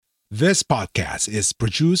This podcast is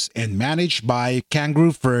produced and managed by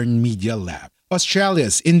Kangaroo Fern Media Lab,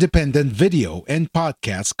 Australia's independent video and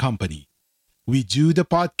podcast company. We do the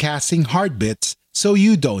podcasting hard bits so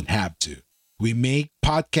you don't have to. We make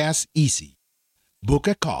podcasts easy. Book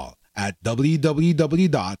a call at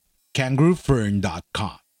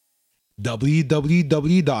www.kangaroofern.com.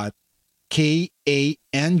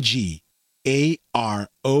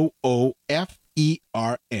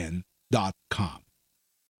 www.kangaroofern.com.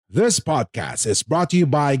 This podcast is brought to you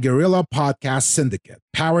by Guerrilla Podcast Syndicate,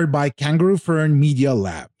 powered by Kangaroo Fern Media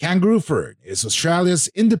Lab. Kangaroo Fern is Australia's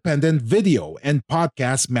independent video and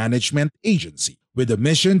podcast management agency with a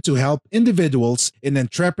mission to help individuals and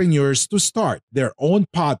entrepreneurs to start their own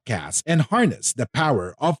podcasts and harness the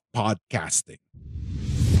power of podcasting.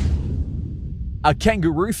 A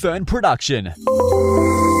Kangaroo Fern production. A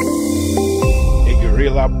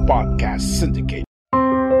Guerrilla Podcast Syndicate.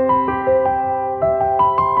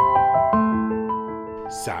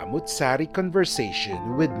 Samut-Sari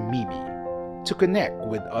Conversation with Mimi, to connect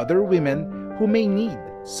with other women who may need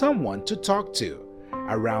someone to talk to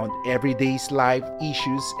around everyday's life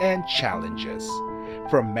issues and challenges,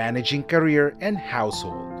 from managing career and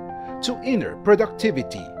household to inner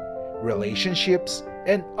productivity, relationships,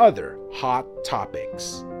 and other hot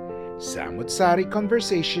topics. Samut-Sari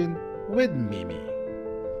Conversation with Mimi.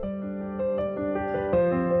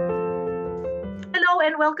 Hello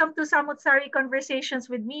and welcome to Samut-Sari Conversations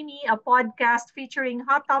with Mimi, a podcast featuring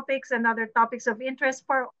hot topics and other topics of interest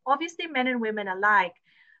for obviously men and women alike.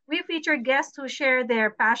 We feature guests who share their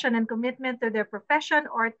passion and commitment to their profession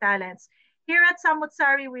or talents. Here at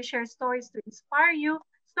Samut-Sari, we share stories to inspire you,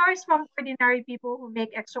 stories from ordinary people who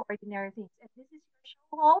make extraordinary things. And this is your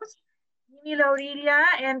show host, Mimi Laurelia,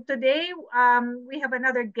 and today we have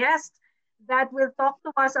another guest that will talk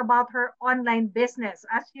to us about her online business.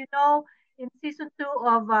 As you know, in season 2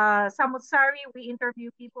 of Samut-Sari, we interview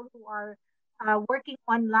people who are working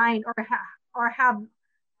online or have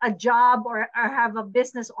a job or have a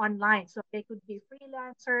business online. So they could be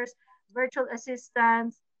freelancers, virtual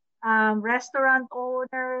assistants, restaurant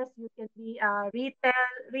owners. You can be a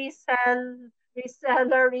reseller,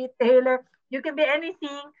 retailer. You can be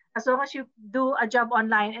anything as long as you do a job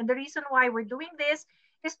online. And the reason why we're doing this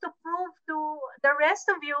is to prove to the rest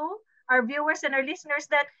of you, our viewers and our listeners,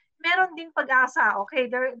 that meron din pag-asa. Okay,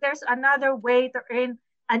 there's another way to earn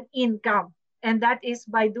an income, and that is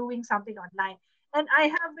by doing something online. And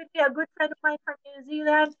I have with me a good friend of mine from New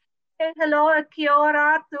Zealand. Say hello,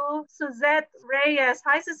 Kiora, to Suzette Reyes.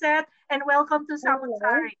 Hi, Suzette, and welcome to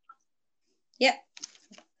Samut-Sari. Yeah.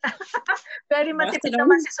 Very matipid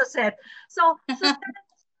naman si Suzette. So, Suzette,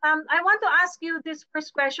 I want to ask you this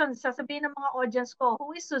first question. Sasabihin ng mga audience ko,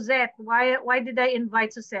 who is Suzette? Why did I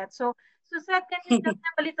invite Suzette? So, Suzette, can you tell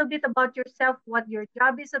them a little bit about yourself, what your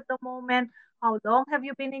job is at the moment, how long have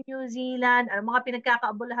you been in New Zealand, ano mga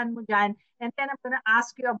pinagkakaabulahan mo dyan, and then I'm gonna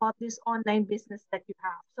ask you about this online business that you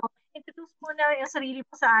have. So, introduce mo na yung sarili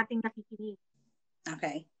mo sa ating nakikinig.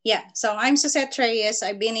 Okay. Yeah. So I'm Suzette Reyes.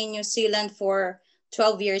 I've been in New Zealand for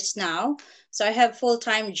 12 years now. So I have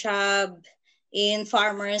full-time job in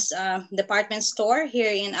Farmers Department Store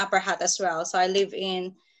here in Upper Hutt as well. So I live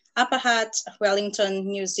in Upper Hutt, Wellington,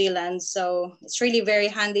 New Zealand. So it's really very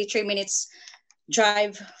handy, 3 minutes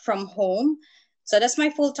drive from home. So that's my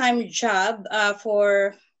full-time job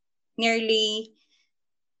for nearly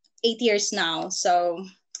 8 years now. So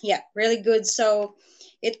yeah, really good. So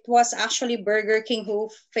it was actually Burger King who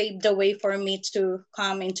paved the way for me to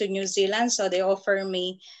come into New Zealand. So they offer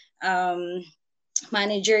me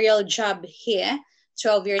managerial job here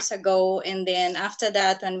 12 years ago. And then after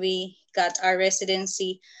that, when we got our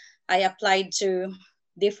residency, I applied to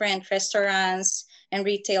different restaurants and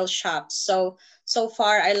retail shops. So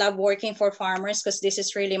far, I love working for farmers because this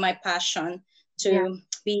is really my passion to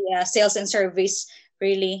be a sales and service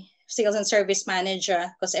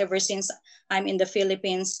manager. Because ever since I'm in the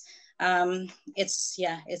Philippines, it's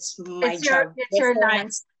my job. It's your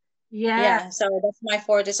life. Yeah, so that's my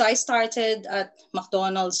forte. So I started at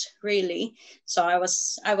McDonald's really. So I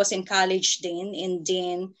was in college then. In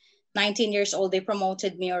then 19 years old, they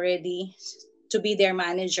promoted me already to be their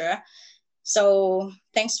manager. So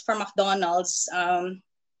thanks for McDonald's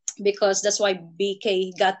because that's why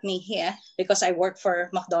BK got me here, because I work for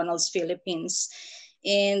McDonald's Philippines.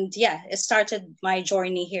 And yeah, it started my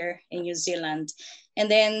journey here in New Zealand. And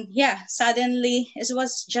then, suddenly, it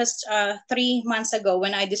was just 3 months ago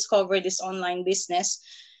when I discovered this online business,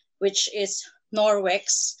 which is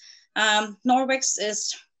Norwex. Norwex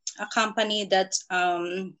is a company that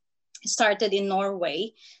started in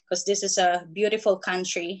Norway because this is a beautiful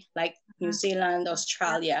country like New Zealand,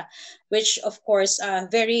 Australia, which of course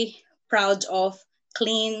very proud of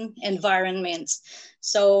clean environments.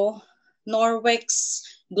 So Norway's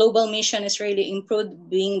global mission is really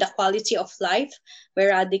improving the quality of life by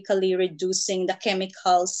radically reducing the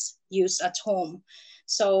chemicals used at home.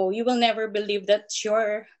 So you will never believe that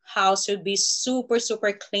your house will be super,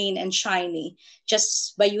 super clean and shiny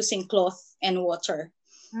just by using cloth and water.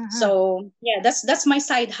 So yeah, that's my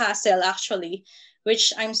side hustle actually,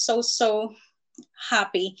 which I'm so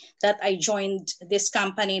happy that I joined this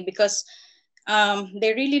company because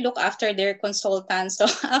they really look after their consultants. So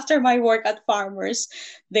after my work at Farmers,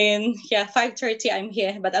 then yeah, 5:30 I'm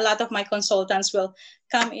here. But a lot of my consultants will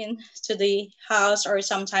come in to the house, or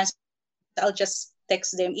sometimes I'll just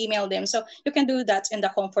text them, email them. So you can do that in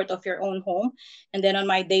the comfort of your own home. And then on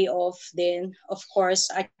my day off, then of course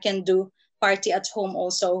I can do party at home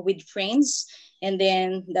also with friends. And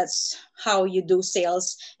then that's how you do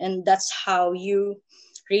sales, and that's how you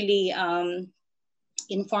really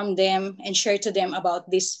inform them and share to them about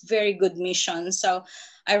this very good mission. So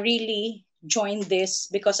I really joined this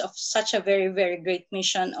because of such a very, very great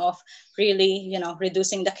mission of really,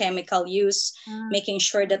 reducing the chemical use, making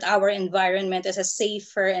sure that our environment is a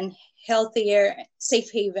safer and healthier, safe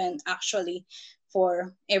haven actually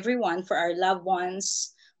for everyone, for our loved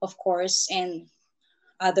ones, of course, and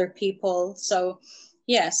other people. So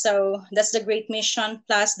yeah, so that's the great mission.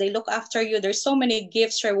 Plus they look after you. There's so many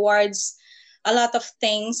gifts, rewards, a lot of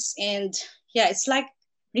things, and yeah, it's like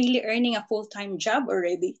really earning a full-time job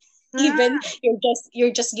already. Even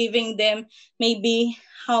you're just giving them maybe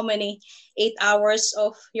how many 8 hours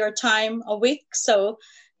of your time a week. So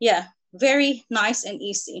yeah, very nice and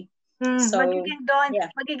easy. So yeah,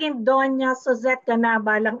 magiging Doña Suzette ka na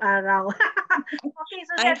balang araw. Okay,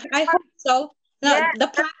 Suzette. I hope so. No, yes, the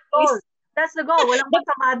plan is, that's the goal. Walang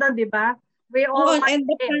masama doon, di ba? We all and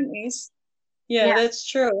the plan is, yeah, that's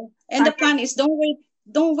true. And the plan is don't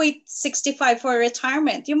wait 65 for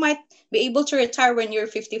retirement. You might be able to retire when you're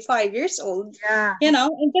 55 years old. Yeah.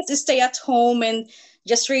 And just stay at home and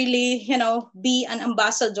just really, be an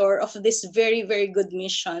ambassador of this very, very good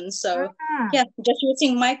mission. So yeah, just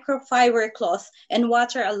using microfiber cloth and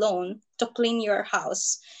water alone to clean your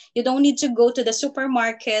house. You don't need to go to the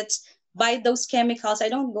supermarket, buy those chemicals. I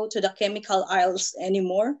don't go to the chemical aisles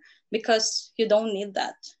anymore because you don't need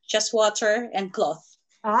that. Just water and cloth.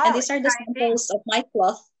 And these are the samples of my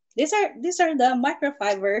cloth. These are the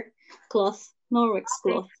microfiber cloth, Norwex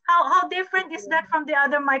cloth. How different is that from the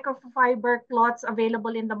other microfiber cloths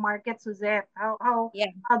available in the market, Suzette? How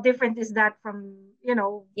different is that from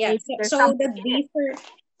So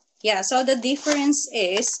the difference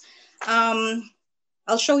is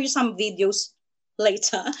I'll show you some videos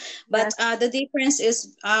later, but the difference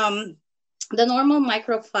is the normal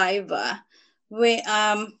microfiber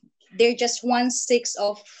they're just 1/6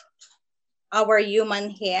 of our human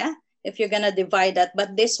hair if you're gonna divide that,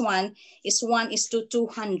 but this one is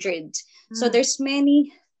 1:200. So there's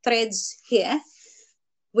many threads here,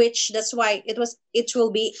 which that's why it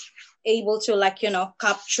will be able to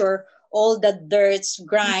capture all the dirts,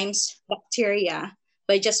 grimes, bacteria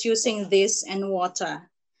by just using this and water.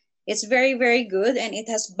 It's very, very good, and it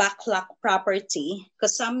has backlock property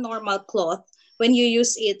because some normal cloth, when you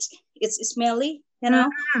use it, it's smelly,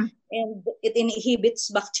 and it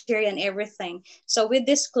inhibits bacteria and everything. So with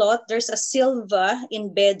this cloth, there's a silver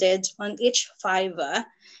embedded on each fiber,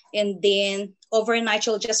 and then overnight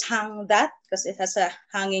you'll just hang that because it has a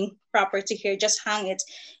hanging property here. Just hang it,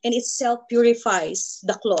 and it self-purifies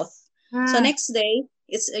the cloth. So next day,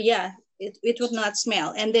 it would not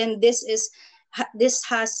smell. And then this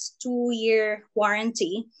has 2-year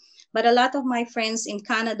warranty. But a lot of my friends in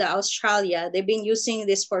Canada, Australia, they've been using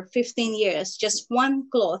this for 15 years, just one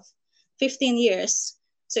cloth, 15 years.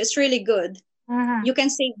 So it's really good. You can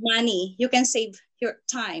save money. You can save your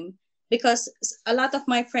time because a lot of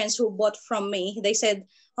my friends who bought from me, they said,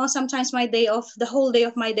 oh, sometimes the whole day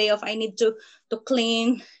of my day off, I need to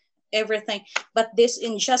clean everything. But this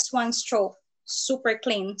in just one stroke, super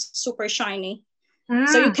clean, super shiny.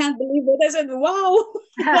 So you can't believe it. I said, wow.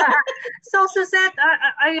 So Suzette,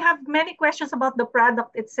 I have many questions about the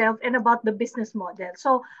product itself and about the business model.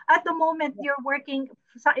 So at the moment you're working,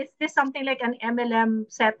 is this something like an MLM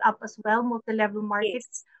setup as well, multi-level market?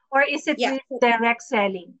 Yes. Or is it really direct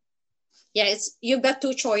selling? Yeah, you've got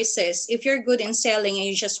two choices. If you're good in selling and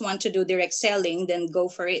you just want to do direct selling, then go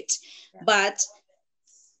for it. Yeah. But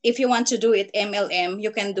if you want to do it MLM,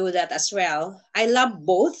 you can do that as well. I love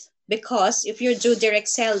both. Because if you do direct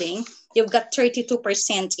selling, you've got 32%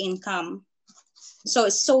 income. So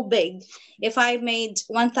it's so big. If I made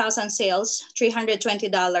 1,000 sales,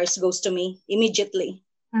 $320 goes to me immediately.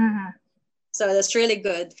 Mhm. So that's really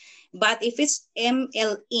good. But if it's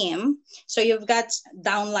MLM, so you've got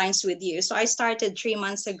downlines with you. So I started 3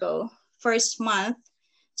 months ago. First month,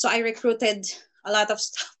 so I recruited a lot of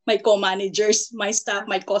staff, my co-managers, my staff,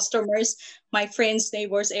 my customers, my friends,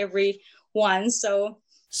 neighbors, everyone. So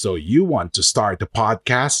you want to start a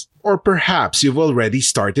podcast, or perhaps you've already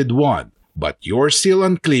started one, but you're still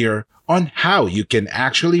unclear on how you can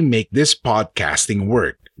actually make this podcasting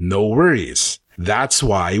work. No worries. That's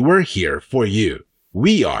why we're here for you.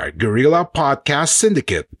 We are Guerrilla Podcast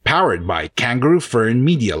Syndicate, powered by Kangaroo Fern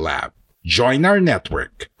Media Lab. Join our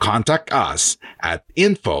network. Contact us at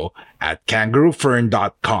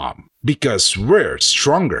info@kangaroofern.com because we're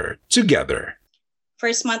stronger together.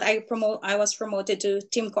 first month I was promoted to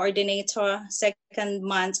team coordinator. Second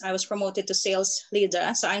month I was promoted to sales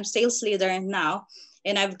leader. So I'm sales leader now,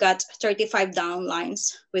 and I've got 35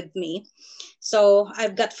 downlines with me. So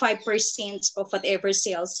I've got 5% of whatever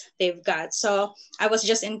sales they've got. So I was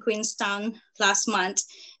just in Queenstown last month,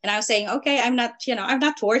 and I was saying, okay, I'm not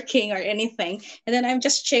working or anything. And then I'm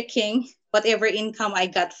just checking whatever income I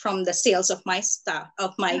got from the sales of my staff,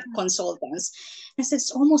 of my consultants. I said,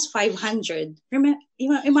 it's almost 500.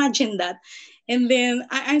 Imagine that. And then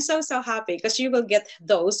I'm so happy because you will get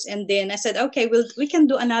those. And then I said, okay, we can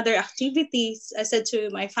do another activities. I said to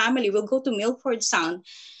my family, we'll go to Milford Sound.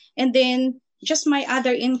 And then just my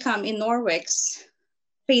other income in Norwex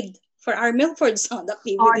paid for our Milford Sound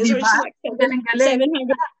activities. Diba? Which is like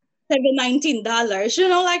 $719.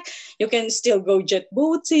 Like you can still go jet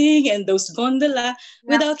boating and those gondola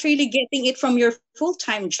without really getting it from your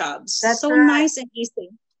full-time jobs. That's so right. Nice and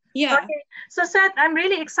easy. Yeah. Okay. So Seth, I'm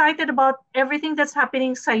really excited about everything that's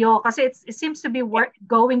happening sa'yo kasi it seems to be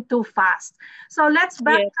going too fast. So let's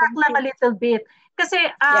backtrack lang a little bit. Kasi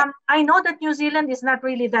I know that New Zealand is not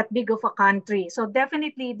really that big of a country. So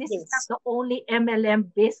definitely this is not the only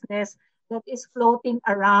MLM business that is floating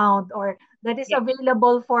around or that is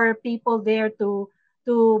available for people there to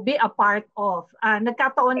be a part of.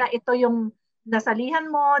 Nagkataon na ito yung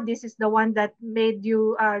nasalihan mo. This is the one that made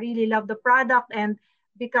you really love the product and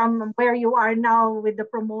become where you are now with the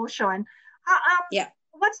promotion.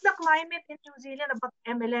 What's the climate in New Zealand about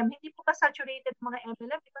MLM? Hindi po ba saturated mga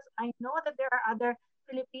MLM? Because I know that there are other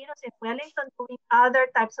Filipinos in Wellington doing other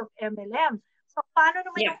types of MLM. So paano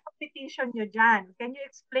naman yung competition nyo dyan? Can you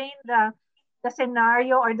explain the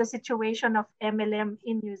scenario or the situation of MLM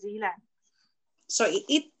in New Zealand? So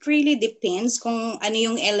it really depends kung ano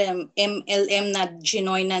yung MLM na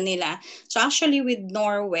ginoy na nila. So actually with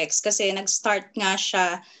Norwex, kasi nag-start nga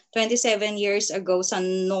siya 27 years ago sa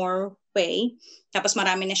Norway. Tapos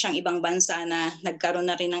marami na siyang ibang bansa na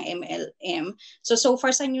nagkaroon na rin ng MLM. So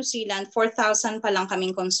far sa New Zealand, 4,000 pa lang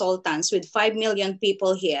kaming consultants with 5 million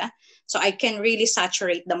people here. So I can really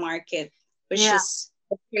saturate the market, which is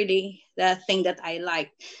really the thing that I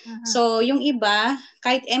like. So yung iba,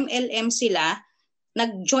 kahit MLM sila,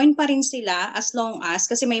 nag-join pa rin sila as long as,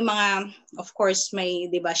 kasi may mga, of course,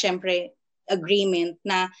 may, di ba, syempre, agreement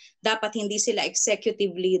na dapat hindi sila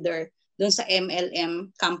executive leader dun sa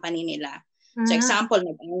MLM company nila. So example,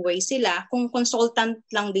 nag-enroll sila, kung consultant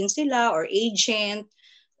lang din sila or agent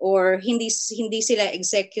or hindi sila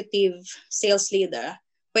executive sales leader,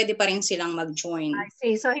 pwede pa rin silang mag-join. I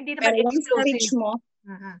see. So hindi naman pero once na-reach mo,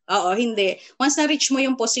 hindi. Once na-reach mo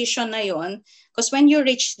yung position na yon, because when you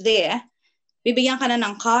reach there, bibigyan ka na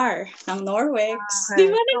ng car, ng Norwex.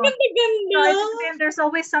 Di ba naganda-ganda? So there's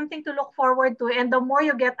always something to look forward to, and the more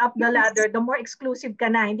you get up the ladder, the more exclusive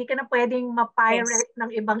ka na. Hindi ka na pwedeng ma-pirate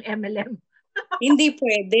ng ibang MLM. Hindi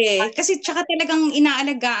pwede. Kasi tsaka talagang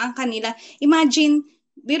inaalagaan kanila. Imagine,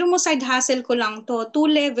 biro mo side hustle ko lang to, 2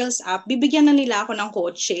 levels up, bibigyan na nila ako ng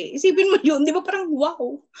kotse. Isipin mo yun, di ba parang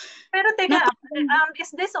wow. Pero teka,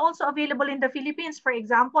 is this also available in the Philippines, for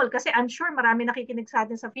example? Kasi I'm sure marami nakikinig sa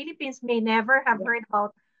atin sa Philippines may never have heard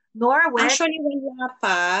about Norway. Actually, wala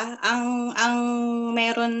pa. Ang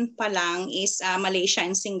meron pa lang is Malaysia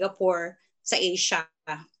and Singapore sa Asia.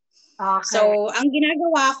 Okay. So, ang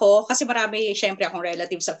ginagawa ko, kasi marami, syempre, akong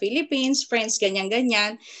relatives sa Philippines, friends,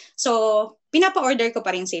 ganyan-ganyan. So, pinapa-order ko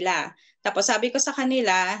pa rin sila. Tapos sabi ko sa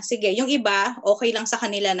kanila, sige, yung iba, okay lang sa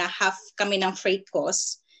kanila na half kami ng freight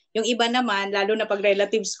cost. Yung iba naman, lalo na pag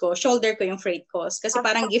relatives ko, shoulder ko yung freight cost kasi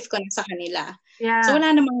parang gift ko na sa kanila. Yeah. So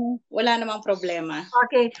wala namang problema.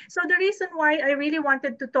 Okay. So the reason why I really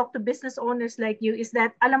wanted to talk to business owners like you is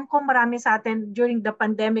that alam ko marami sa atin during the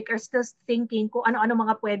pandemic are still thinking kung ano-ano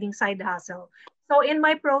mga pwedeng side hustle. So in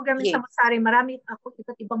my program in Samut-Sari, marami ako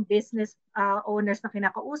iba't ibang business owners na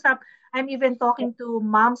kinakausap. I'm even talking to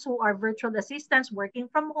moms who are virtual assistants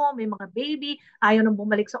working from home, may mga baby, ayaw nang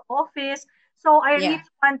bumalik sa office. So I really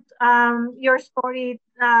want your story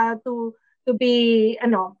to be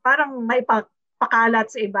parang may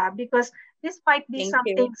pakalat sa iba because this might be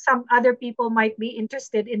something some other people might be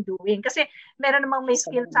interested in doing. Kasi meron namang may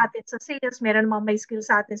skill sa atin sa sales, meron namang may skill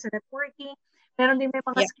sa atin sa networking, meron din may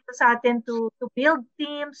mga skill sa atin to build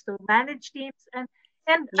teams, to manage teams.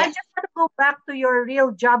 And I just want to go back to your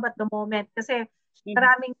real job at the moment kasi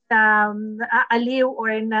maraming aliw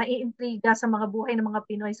or naiintriga sa mga buhay ng mga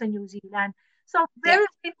Pinoy sa New Zealand. So very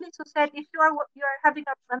briefly, Suzette, if you're having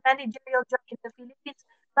a managerial job in the Philippines,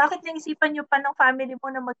 bakit naisipan niyo pa ng family mo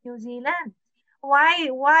na mag-New Zealand? Why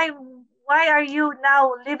are you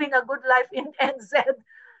now living a good life in NZ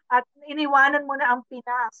at iniwanan mo na ang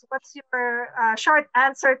Pinas? What's your short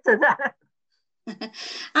answer to that?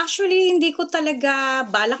 Actually, hindi ko talaga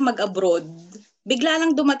balak mag-abroad. Bigla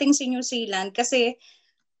lang dumating si New Zealand kasi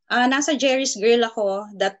nasa Jerry's Grill ako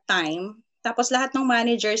that time. Tapos lahat ng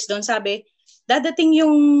managers doon sabi, dadating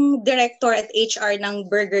yung director at HR ng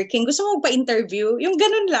Burger King. Gusto mo pa-interview? Yung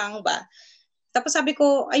ganun lang ba? Tapos sabi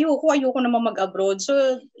ko, ayoko naman mag-abroad.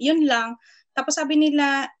 So, yun lang. Tapos sabi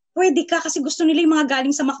nila, pwede ka kasi gusto nila yung mga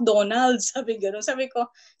galing sa McDonald's. Sabi gano'n. Sabi ko,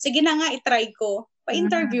 sige na nga, itry ko.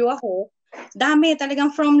 Pa-interview ako. Dami,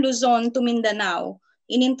 talagang from Luzon to Mindanao.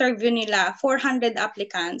 In-interview nila, 400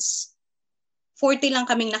 applicants. 40 lang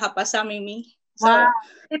kaming nakapasa, Mimi. So, wow.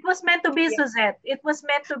 It was meant to be, Suzette. It was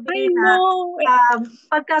meant to be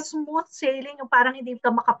pagka smooth sailing, yung parang hindi ka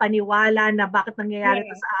makapaniwala na bakit nangyayari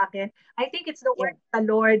ito sa akin. I think it's the word of the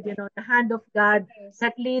Lord, the hand of God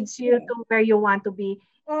that leads you to where you want to be.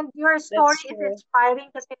 And your story is inspiring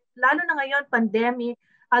kasi lalo na ngayon, pandemic,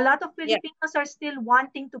 a lot of Filipinos are still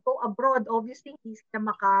wanting to go abroad. Obviously, hindi sila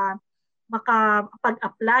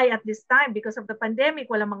makapag-apply at this time because of the pandemic.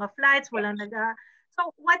 Walang mga flights, walang So,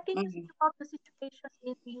 what can you say about the situation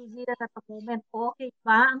in New Zealand at the moment? Okay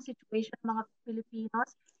ba ang situation ng mga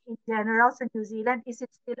Filipinos in general sa New Zealand? Is it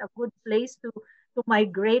still a good place to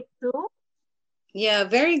migrate to? Yeah,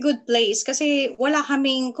 very good place kasi wala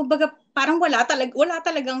kaming, kumbaga parang wala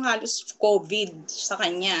talagang halos COVID sa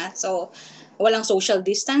kanya. So, walang social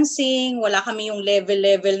distancing, wala kami yung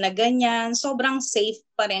level na ganyan. Sobrang safe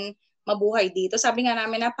pa rin mabuhay dito. Sabi nga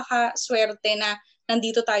namin, napaka-swerte na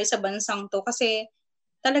nandito tayo sa bansang to kasi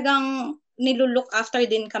talagang nilulook after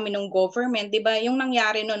din kami ng government, 'di ba? Yung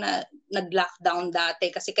nangyari no na nag-lockdown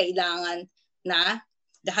dati kasi kailangan na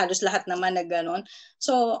halos lahat naman na gano'n.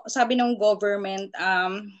 So, sabi ng government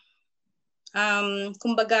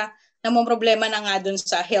kumbaga namomroblema na nga dun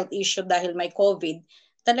sa health issue dahil may COVID.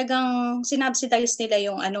 Talagang sinubsidize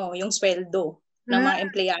nila yung sweldo ng mga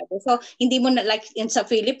empleyado. So, hindi mo na, like sa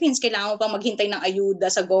Philippines, kailangan mo pang maghintay ng ayuda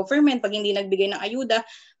sa government. Pag hindi nagbigay ng ayuda,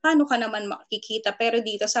 paano ka naman makikita? Pero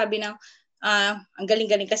dito, sabi ng, ang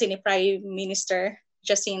galing-galing kasi ni Prime Minister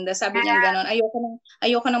Jacinda, sabi niya gano'n,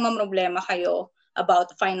 ayoko nang mamroblema kayo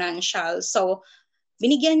about financial. So,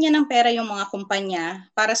 binigyan niya ng pera yung mga kumpanya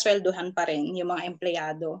para swelduhan pa rin yung mga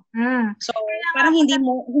empleyado. So, parang hindi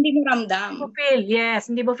mo ramdam.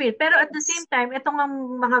 Hindi mo feel. Pero at the same time, itong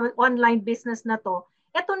mga online business na to,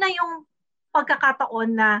 ito na yung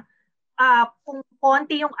pagkakataon na kung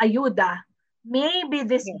konti yung ayuda, maybe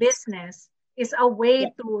this business is a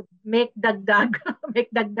way to make dagdag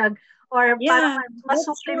or para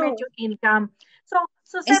mas-supplement yung income.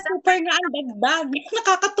 So super nga ang dagdag.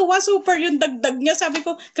 Nakakatuwa, super yung dagdag niya. Sabi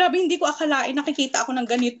ko, grabe, hindi ko akalain nakikita ako ng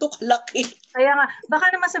ganito kalaki. Kaya nga,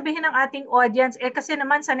 baka naman sabihin ng ating audience, kasi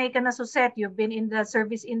naman sanay ka na, Suzette, you've been in the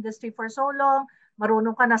service industry for so long,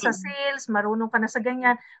 marunong ka na sa sales, marunong ka na sa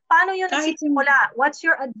ganyan. Paano yun nagsisimula? What's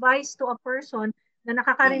your advice to a person na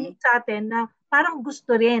nakakarinig sa atin na parang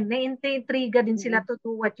gusto rin, na-intriga din sila to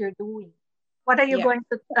do what you're doing? What are you going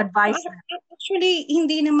to advise them? Actually,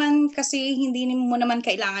 hindi mo naman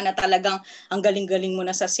kailangan na talagang ang galing-galing mo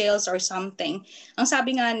na sa sales or something. Ang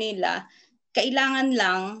sabi nga nila, kailangan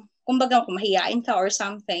lang, kumbaga kung mahihain ka or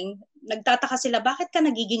something, nagtataka sila, bakit ka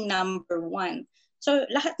nagiging number one? So,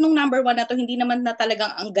 lahat ng number one na to, hindi naman na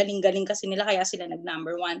talagang ang galing-galing kasi nila, kaya sila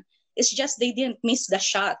nag-number one. It's just they didn't miss the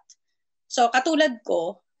shot. So, katulad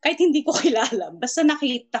ko, kahit hindi ko kilala, basta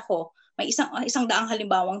nakita ko, may isang daang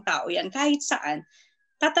halimbawang tao yan, kahit saan.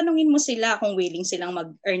 tatanungin mo sila kung willing silang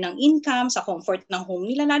mag-earn ng income sa comfort ng home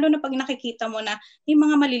nila, lalo na pag nakikita mo na may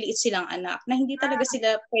mga maliliit silang anak na hindi talaga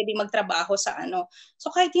sila pwede magtrabaho sa ano.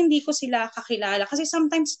 So kahit hindi ko sila kakilala, kasi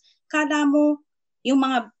sometimes kala mo yung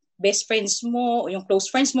mga best friends mo, o yung close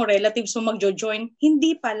friends mo, relatives mo mag-join,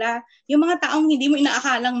 hindi pala. Yung mga taong hindi mo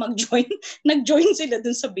inaakalang mag-join, nag-join sila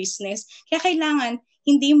dun sa business. Kaya kailangan,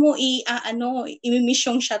 hindi mo i-miss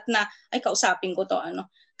yung shot na, ay, kausapin ko to, ano.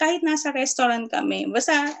 Kahit nasa restaurant kami,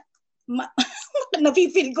 basta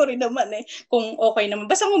napipil ko rin naman kung okay naman.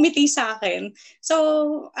 Basta ngumiti sa akin. So,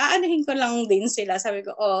 aanuhin ko lang din sila. Sabi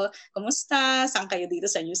ko, kumusta? Saan kayo dito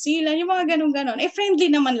sa New Zealand? Yung mga ganun-ganon. Friendly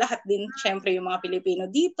naman lahat din. Siyempre, yung mga Pilipino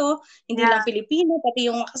dito. Hindi lang Pilipino, pati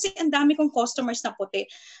yung, kasi ang dami kong customers na puti.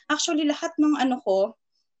 Actually, lahat ng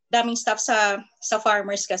daming staff sa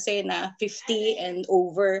farmers kasi na 50 and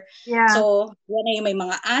over. Yeah. So, yan ay may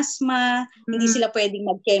mga asthma, hindi sila pwedeng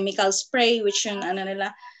mag-chemical spray, which yung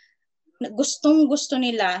nila, gustong-gusto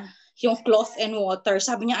nila yung cloth and water.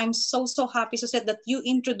 Sabi niya, I'm so happy to say that you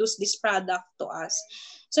introduced this product to us.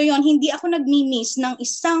 So yun, hindi ako nagmi-miss ng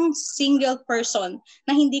isang single person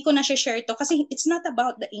na hindi ko na share to kasi it's not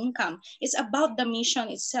about the income. It's about the mission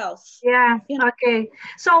itself. Yeah, okay.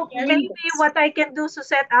 So maybe what I can do,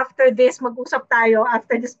 Suzette, after this, mag-usap tayo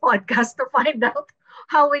after this podcast to find out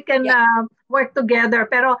how we can work together.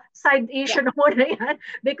 Pero side issue na muna yan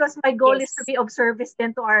because my goal is to be of service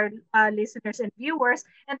then to our listeners and viewers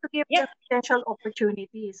and to give them potential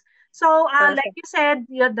opportunities. So like you said,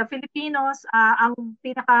 the Filipinos, ang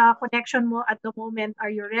pinaka-connection mo at the moment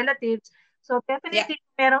are your relatives. So definitely,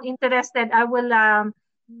 if merong interested, I will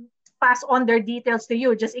pass on their details to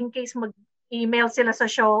you just in case mag-email sila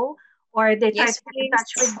sa show or they try to get in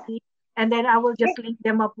touch with me. And then I will just link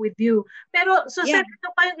them up with you. Pero, Suzette,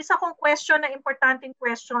 ito pa yung isa kong question na importanteng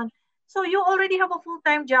question. So you already have a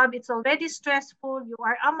full-time job. It's already stressful. You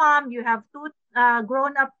are a mom. You have 2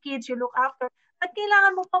 grown-up kids you look after. But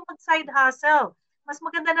kailangan mo pa mag-side hustle. Mas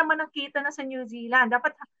maganda naman ang kita na sa New Zealand.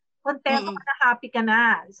 Dapat kontento ka na, happy ka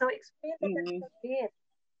na. So explain it a little bit.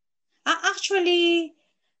 Actually,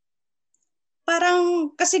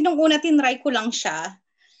 parang, kasi nung una tinry ko lang siya,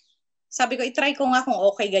 sabi ko, itry ko nga kung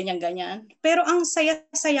okay, ganyan-ganyan. Pero ang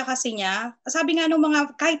saya-saya kasi niya, sabi nga nung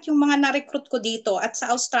kahit yung mga na-recruit ko dito at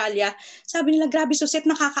sa Australia, sabi nila, grabe, Suzette,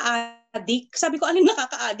 nakaka-addict. Sabi ko, alin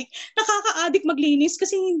nakaka-addict? Nakaka-addict maglinis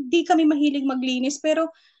kasi hindi kami mahilig maglinis.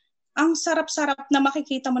 Pero ang sarap-sarap na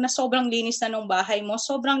makikita mo na sobrang linis na nung bahay mo,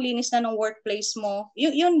 sobrang linis na nung workplace mo.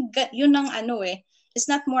 Yun ang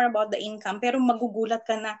it's not more about the income, pero magugulat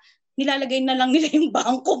ka na, nilalagay na lang nila yung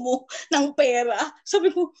bangko mo ng pera. Sabi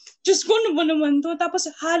ko, Diyos ko naman to. Tapos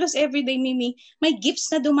halos everyday, Mimi, may gifts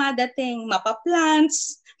na dumadating.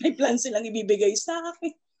 Mapa-plants. May plants silang ibibigay sa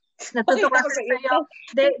akin. Natutuwa sa sa'yo.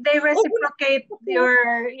 They reciprocate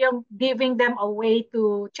yung giving them a way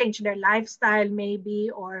to change their lifestyle maybe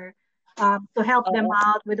or to help them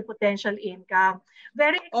out with the potential income.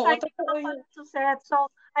 Very exciting naman, Suzette. So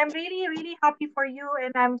I'm really, really happy for you.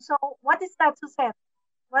 And what is that, Suzette?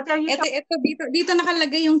 What are you dito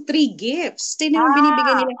nakalagay yung 3 gifts. Tingnan mo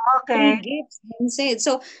binibigay nila 3 gifts.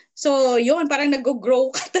 So yun, parang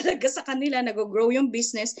nag-grow ka talaga sa kanila, nag-grow yung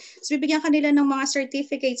business. So bibigyan kanila ng mga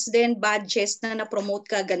certificates din, badges na na-promote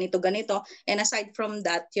ka, ganito. And aside from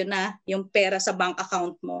that, yun na, yung pera sa bank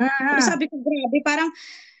account mo. Pero sabi ko, grabe,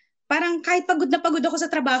 parang kahit pagod na pagod ako sa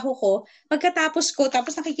trabaho ko, pagkatapos ko,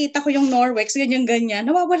 tapos nakikita ko yung Norwex, ganyan-ganyan,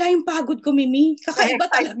 nawawala yung pagod ko, Mimi. Kakaiba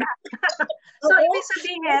talaga. So, ibig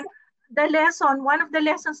sabihin, one of the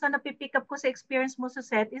lessons na napipick up ko sa experience mo,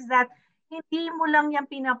 Suzette, is that hindi mo lang yan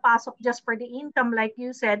pinapasok just for the income, like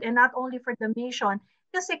you said, and not only for the mission.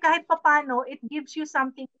 Kasi kahit papano, it gives you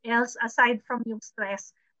something else aside from yung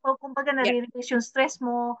stress. O kumbaga, nare-release yung stress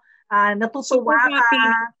mo, natutuwa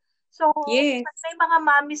ka. So, may mga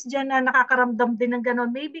mommies dyan na nakakaramdam din ng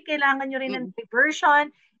gano'n. Maybe kailangan nyo rin ng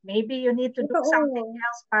diversion. Maybe you need to do something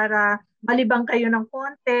else para malibang kayo ng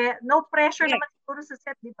konti. No pressure naman siguro sa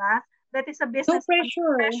set, di ba? That is a business. No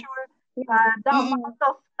pressure. The amount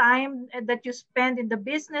of time that you spend in the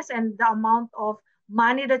business and the amount of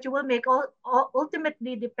money that you will make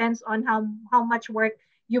ultimately depends on how much work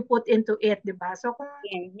you put into it, di ba? So, kung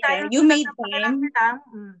you made time.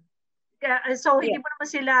 So, hindi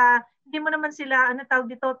mo naman sila, ano tawag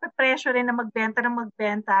dito, pressure rin na magbenta,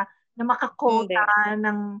 na makakota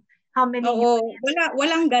ng how many units.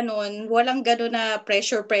 Walang ganun na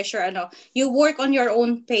pressure, you work on your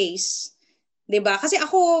own pace. 'Di ba? Kasi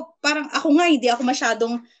ako nga hindi ako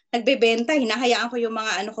masyadong nagbebenta, hinahayaan ko yung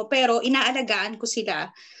mga ko, pero inaalagaan ko sila.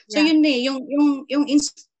 So yun yung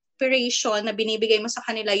preparation na binibigay mo sa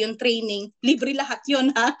kanila, yung training, libre lahat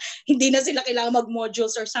yun ha. Hindi na sila kailangan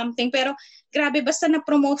mag-modules or something. Pero grabe, basta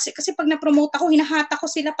na-promote. Kasi pag na-promote ako, hinahata ko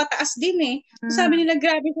sila pataas din eh. Sabi nila,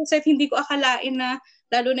 grabe Seth, hindi ko akalain na,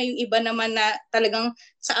 lalo na yung iba naman na talagang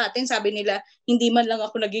sa atin, sabi nila, hindi man lang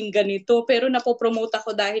ako naging ganito, pero napopromote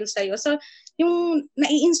ako dahil sa'yo. So, yung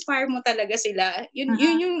nai-inspire mo talaga sila, yun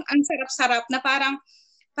yung ang sarap-sarap na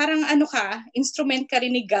parang ano ka, instrument ka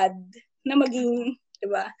rin ni God na maging, di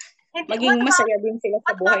ba? Maging masaya din sila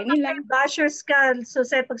sa buhay nila. Bashers ka,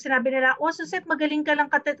 Suzette, pag sinabi nila, Suzette, magaling ka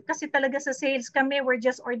lang kasi talaga sa sales kami, we're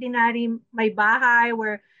just ordinary may bahay,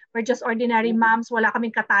 we're just ordinary moms, wala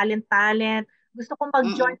kaming katalent-talent. Gusto kong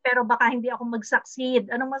mag-join pero baka hindi ako mag-succeed.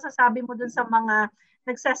 Anong masasabi mo dun sa mga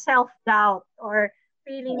nagsa-self-doubt or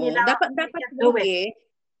feeling nila dapat wag eh.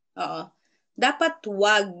 Oo. Dapat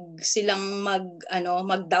wag silang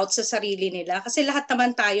mag-doubt sa sarili nila kasi lahat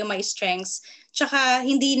naman tayo may strengths. Tsaka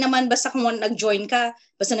hindi naman basta kung nag-join ka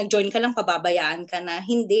lang pababayaan ka na.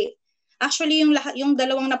 Hindi. Actually yung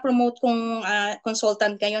dalawang na-promote kong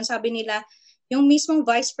consultant ngayon, sabi nila yung mismong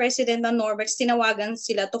vice president ng Norwex, tinawagan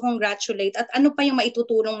sila to congratulate at ano pa yung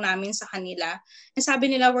maitutulong namin sa kanila. And sabi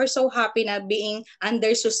nila, we're so happy na being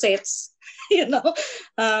under Suzette's,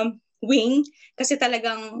 wing, kasi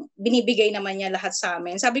talagang binibigay naman niya lahat sa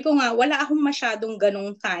amin. Sabi ko nga, wala akong masyadong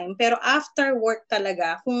ganong time, pero after work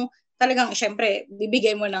talaga, kung talagang, syempre,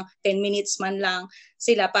 bibigay mo ng 10 minutes man lang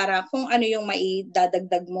sila para kung ano yung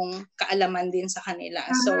maidadagdag mong kaalaman din sa kanila.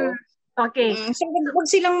 So, okay. So, huwag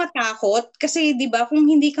silang matakot kasi 'di ba kung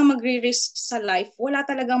hindi ka magre-risk sa life, wala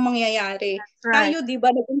talagang mangyayari. Right. Tayo 'di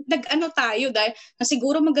ba nag-ano tayo dahil na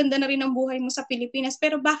siguro maganda na rin ang buhay mo sa Pilipinas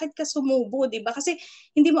pero bakit ka sumubo 'di ba? Kasi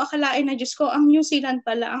hindi mo akalain na Diyos ko, ang New Zealand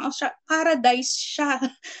pala, ang paradise siya.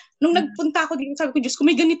 Nung nagpunta ako dito, sabi ko, Diyos ko,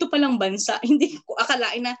 may ganito palang bansa. Hindi ko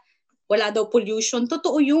akalain na wala daw pollution.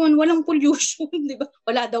 Totoo 'yun, walang pollution, 'di ba?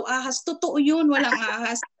 Wala daw ahas. Totoo 'yun, walang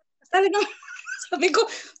ahas. Talagang sabi ko,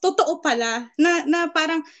 totoo pala, na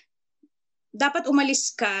parang dapat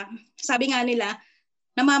umalis ka. Sabi nga nila,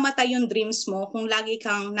 namamatay yung dreams mo kung lagi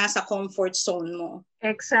kang nasa comfort zone mo.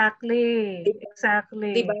 Exactly.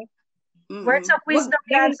 Diba? Words of wisdom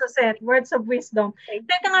yan, Suzette. Words of wisdom.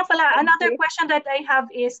 Teka nga pala, another question that I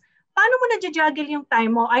have is, paano mo na-juggle yung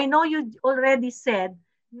time mo? I know you already said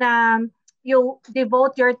na you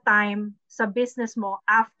devote your time sa business mo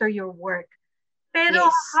after your work. Pero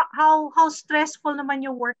yes. how stressful naman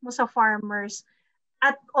yung work mo sa farmers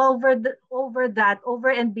at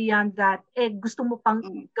over and beyond that, gusto mo pang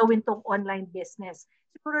gawin tong online business.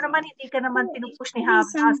 Siguro naman hindi ka naman pinupush ni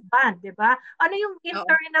husband, di ba? Ano yung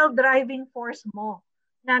internal driving force mo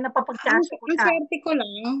na napapagkasya mo siya?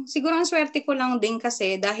 Ang swerte ko lang din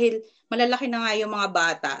kasi dahil malalaki na nga yung mga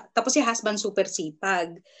bata. Tapos si husband super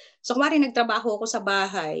sipag. So kumari nagtrabaho ako sa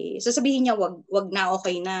bahay, sasabihin niya wag na,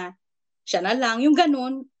 okay na. Siya na lang, yung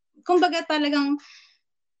ganun. Kumbaga talagang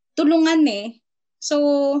tulungan eh. So,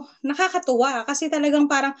 nakakatuwa kasi talagang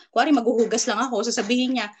parang, kuwari maghuhugas lang ako,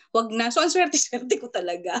 sasabihin niya, wag na. So, ang swerte-swerte ko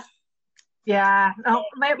talaga. Yeah.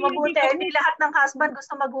 May mabuti. Hindi lahat ng husband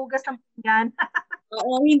gusto maghugas ng pinggan.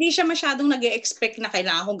 Oo, hindi siya masyadong nag-e-expect na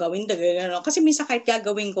kailangan kong gawin. Kasi minsan kahit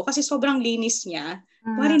gagawin ko, kasi sobrang linis niya.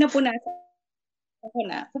 Kuwari na po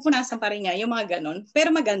pupunasan pa rin niya, yung mga ganon.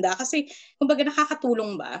 Pero maganda kasi, kumbaga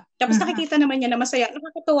nakakatulong ba? Tapos nakikita naman niya na masaya.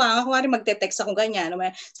 Nakakatuwa, kuwari magte-text ako ganyan.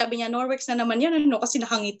 Sabi niya, Norwex na naman yan, kasi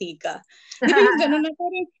nakangiti ka. Di ba yung ganon na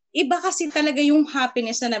parang, iba kasi talaga yung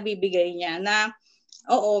happiness na nabibigay niya na,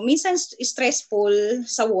 oo, minsan stressful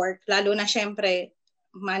sa work, lalo na syempre,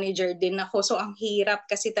 manager din ako. So, ang hirap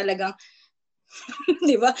kasi talagang,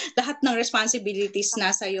 di ba? Lahat ng responsibilities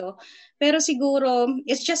nasa iyo. Pero siguro,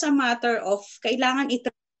 it's just a matter of kailangan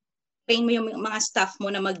i-train mo yung mga staff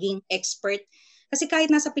mo na maging expert. Kasi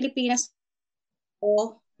kahit nasa Pilipinas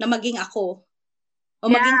na maging ako o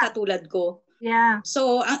maging katulad ko. Yeah.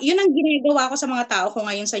 So, yun ang ginagawa ko sa mga tao ko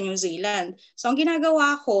ngayon sa New Zealand. So, ang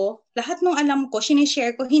ginagawa ko, lahat ng alam ko,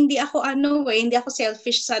 sinishare ko, hindi ako hindi ako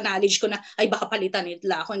selfish sa knowledge ko na, ay baka palitan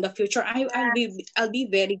nila ako in the future. I'll be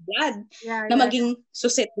very glad na maging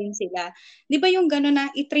suset din sila. Di ba yung gano'n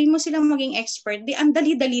na i-train mo silang maging expert, ang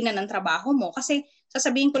dali-dali na ng trabaho mo. Kasi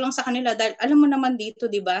sasabihin ko lang sa kanila, dahil alam mo naman dito,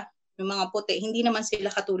 di ba, yung mga puti, hindi naman sila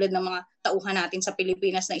katulad ng mga tauhan natin sa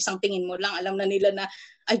Pilipinas na isang tingin mo lang, alam na nila na,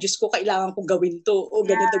 ay Diyos ko, kailangan ko gawin to, o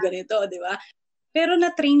ganito, di ba? Pero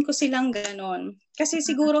na-train ko silang ganon. Kasi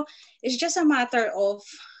siguro, it's just a matter of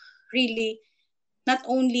really not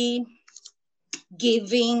only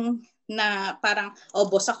giving na parang,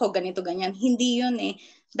 boss ako, ganito, ganyan. Hindi yun eh.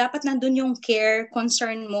 Dapat nandun yung care,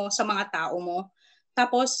 concern mo sa mga tao mo.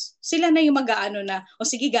 Tapos, sila na yung mag-aano na, o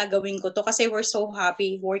sige, gagawin ko to kasi we're so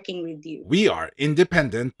happy working with you. We are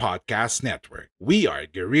Independent Podcast Network. We are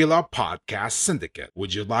Guerrilla Podcast Syndicate.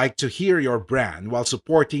 Would you like to hear your brand while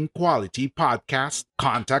supporting quality podcasts?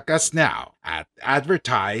 Contact us now at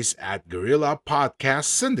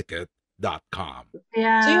advertise@guerrillapodcastsyndicate.com.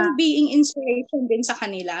 Yeah. So yung being inspiration din sa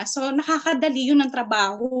kanila, so nakakadali yun ng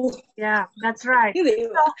trabaho. Yeah, that's right. Di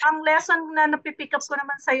So, ba? ang lesson na napipick up ko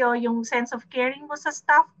naman sa'yo, yung sense of caring mo sa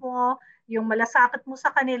staff mo, yung malasakit mo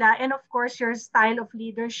sa kanila, and of course, your style of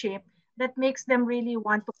leadership that makes them really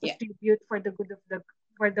want to Yeah. contribute for the good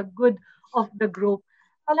of the group.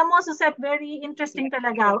 Alam mo, Suzette, very interesting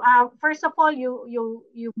talaga. First of all, you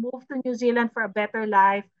moved to New Zealand for a better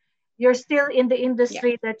life. You're still in the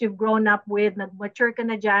industry that you've grown up with, nag-mature ka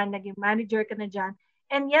na dyan, naging manager ka na dyan.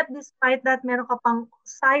 And yet, despite that, meron ka pang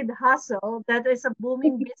side hustle that is a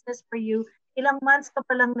booming business for you. Ilang months ka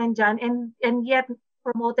pa lang nandyan, and yet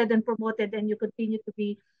promoted, and you continue to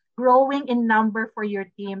be growing in number for your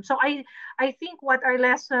team. So I think what our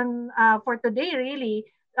lesson for today really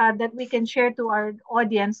that we can share to our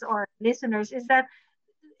audience or listeners is that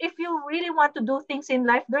if you really want to do things in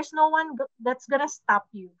life, there's no one that's gonna stop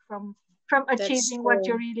you from achieving what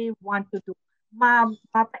you really want to do.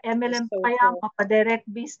 Mapa-MLM That's so pa yan, true. mapa-direct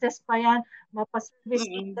business pa yan, mapa-service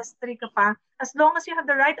industry ka pa. As long as you have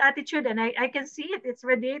the right attitude, and I can see it, it's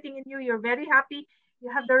radiating in you, you're very happy, you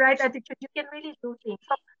have the right attitude, you can really do things.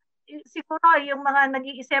 So, siguro yung mga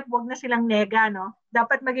nag-iisip, wag na silang nega, no?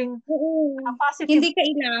 Dapat maging Oo. positive. Hindi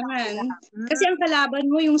kailangan. Kasi ang kalaban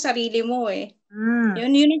mo yung sarili mo eh.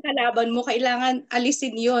 Yun ang kalaban mo. Kailangan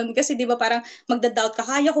alisin yun. Kasi di ba parang magda-doubt ka,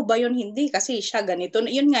 kaya ko ba yun? Hindi. Kasi siya ganito.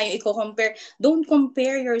 Yun nga yung i-compare. Don't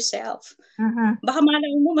compare yourself. Baka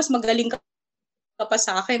malay mo, mas magaling ka pa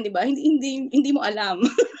sa akin, di ba? Hindi mo alam.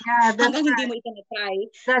 Yeah, that's Hanggang right. hindi mo ita-try.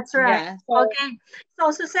 That's right. Yeah. So, Okay. So,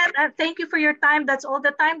 Suzette, thank you for your time. That's all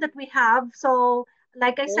the time that we have. So,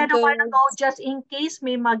 like I said a while Okay. ago, just in case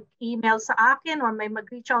may mag-email sa akin or may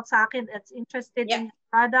mag-reach out sa akin that's interested in your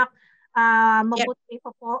product, mabuti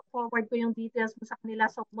forward ko yung details mo sa kanila.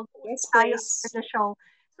 So, mag-uusap Yes, tayo please. after the show.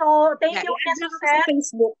 So, thank you again, I-add ako sa Suzette.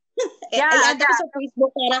 Facebook. I-add ako sa Facebook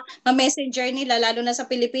para ma-messenger nila, lalo na sa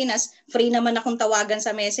Pilipinas. Free naman akong tawagan sa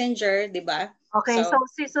messenger, di ba? Okay, so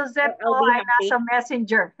si Suzette I'll po be ay happy. nasa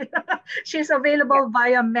Messenger. She's available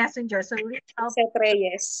via Messenger. So reach out. Suzette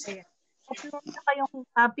Reyes. Upload na kayong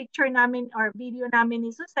picture namin or video namin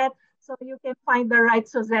ni Suzette, so you can find the right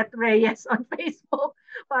Suzette Reyes on Facebook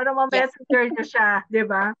para ma-messenger nyo siya, di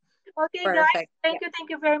ba? Okay, Perfect. guys, thank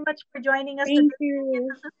you very much for joining us Thank today, you.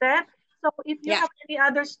 Suzette. So if you have any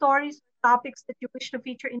other stories or topics that you wish to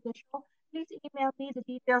feature in the show, please email me. The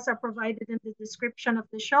details are provided in the description of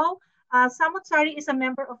the show. Samut Sari is a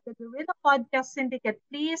member of the Guerrilla Podcast Syndicate.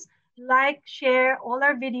 Please like, share all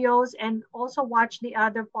our videos, and also watch the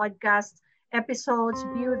other podcast episodes,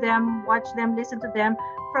 view them, watch them, listen to them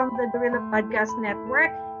from the Guerrilla Podcast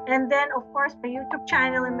Network. And then, of course, my YouTube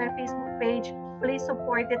channel and my Facebook page. Please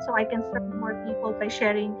support it so I can serve more people by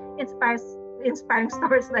sharing inspiring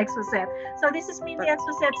stories like Suzette. So this is Mimi and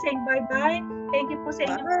Suzette saying bye-bye. Thank you po sa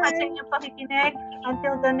inyong pakikinig.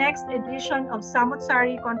 Until the next edition of Samut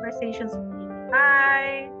Sari Conversations with Mimi.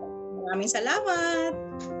 Bye! Maraming salamat!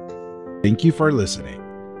 Thank you for listening.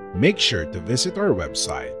 Make sure to visit our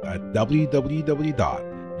website at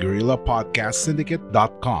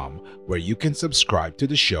www.guerrillapodcastsyndicate.com, where you can subscribe to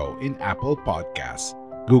the show in Apple Podcasts,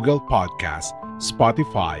 Google Podcasts,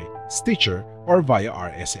 Spotify, Stitcher, or via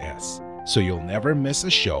RSS, so you'll never miss a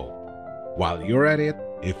show. While you're at it,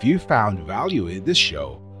 if you found value in this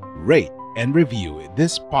show, rate and review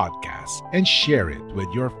this podcast and share it with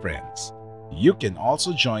your friends. You can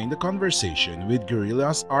also join the conversation with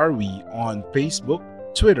Guerrillas RV on Facebook,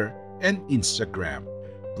 Twitter, and Instagram.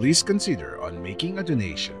 Please consider on making a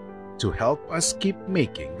donation to help us keep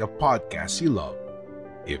making the podcast you love.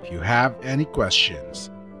 If you have any questions,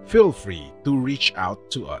 feel free to reach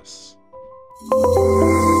out to us.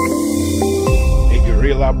 A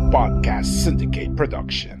Guerrilla Podcast Syndicate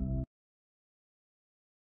production.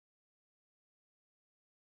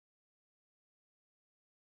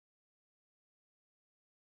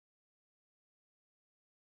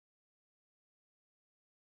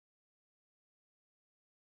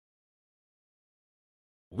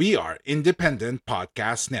 We are Independent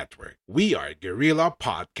Podcast Network. We are Guerrilla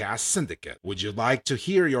Podcast Syndicate. Would you like to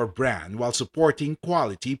hear your brand while supporting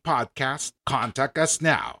quality podcasts? Contact us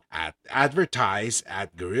now at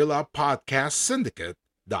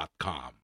advertise@guerrillapodcastsyndicate.com.